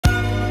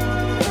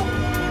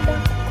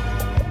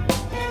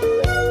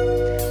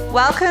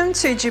Welcome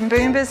to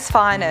Jimboomba's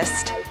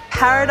finest,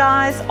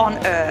 paradise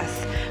on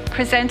earth,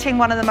 presenting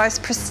one of the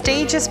most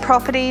prestigious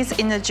properties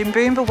in the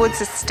Jimboomba Woods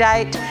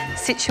Estate,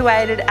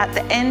 situated at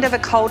the end of a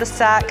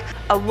cul-de-sac,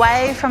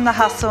 away from the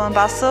hustle and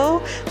bustle.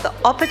 The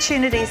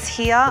opportunities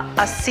here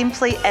are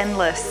simply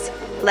endless.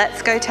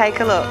 Let's go take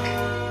a look.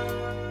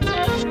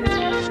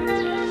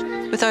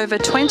 With over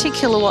 20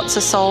 kilowatts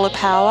of solar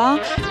power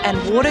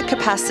and water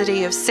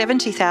capacity of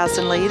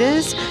 70,000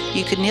 litres,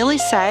 you could nearly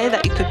say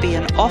that it could be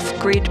an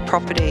off-grid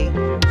property.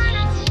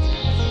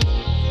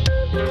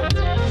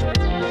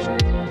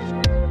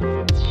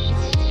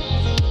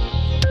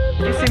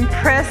 This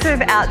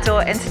impressive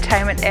outdoor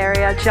entertainment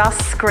area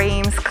just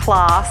screams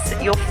class.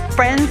 Your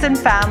friends and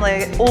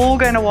family are all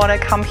going to want to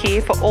come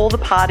here for all the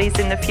parties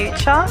in the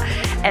future,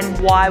 and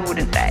why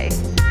wouldn't they?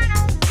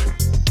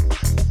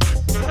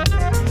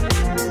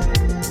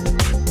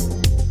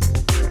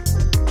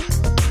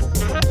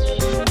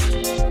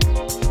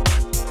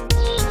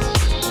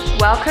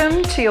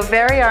 Welcome to your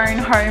very own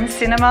home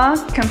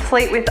cinema,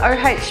 complete with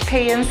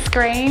OHP and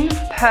screen,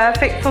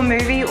 perfect for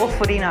movie or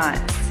footy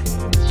nights.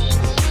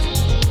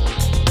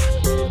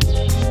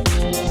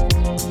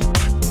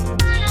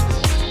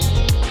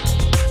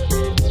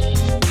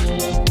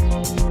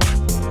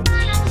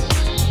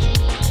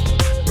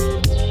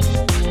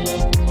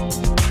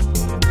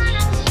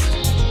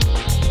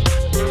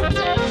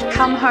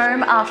 Come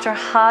home after a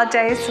hard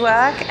day's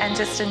work and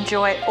just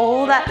enjoy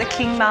all that the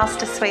King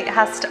Master Suite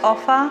has to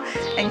offer,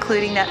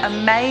 including that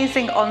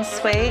amazing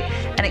ensuite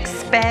and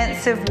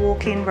expansive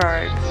walk-in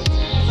robe.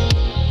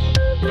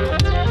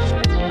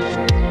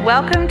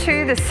 Welcome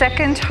to the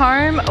second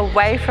home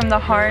away from the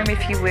home,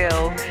 if you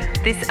will.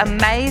 This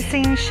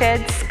amazing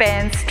shed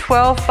spans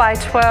 12 by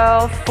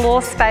 12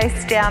 floor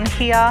space down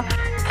here,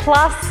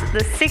 plus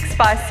the 6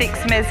 by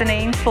 6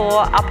 mezzanine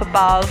floor up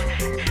above,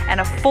 and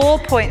a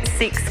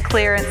 4.6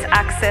 clearance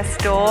access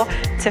door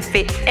to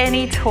fit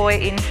any toy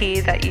in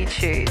here that you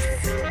choose.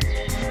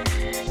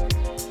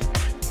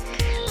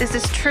 This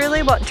is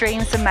truly what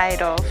dreams are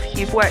made of.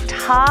 You've worked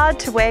hard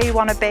to where you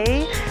want to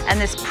be,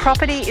 and this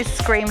property is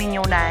screaming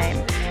your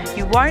name.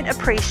 You won't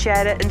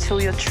appreciate it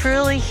until you're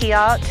truly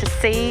here to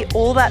see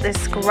all that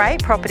this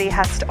great property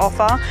has to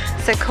offer.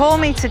 So call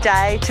me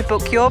today to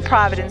book your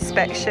private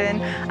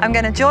inspection. I'm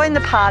going to join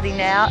the party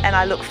now, and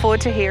I look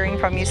forward to hearing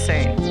from you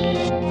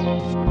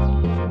soon.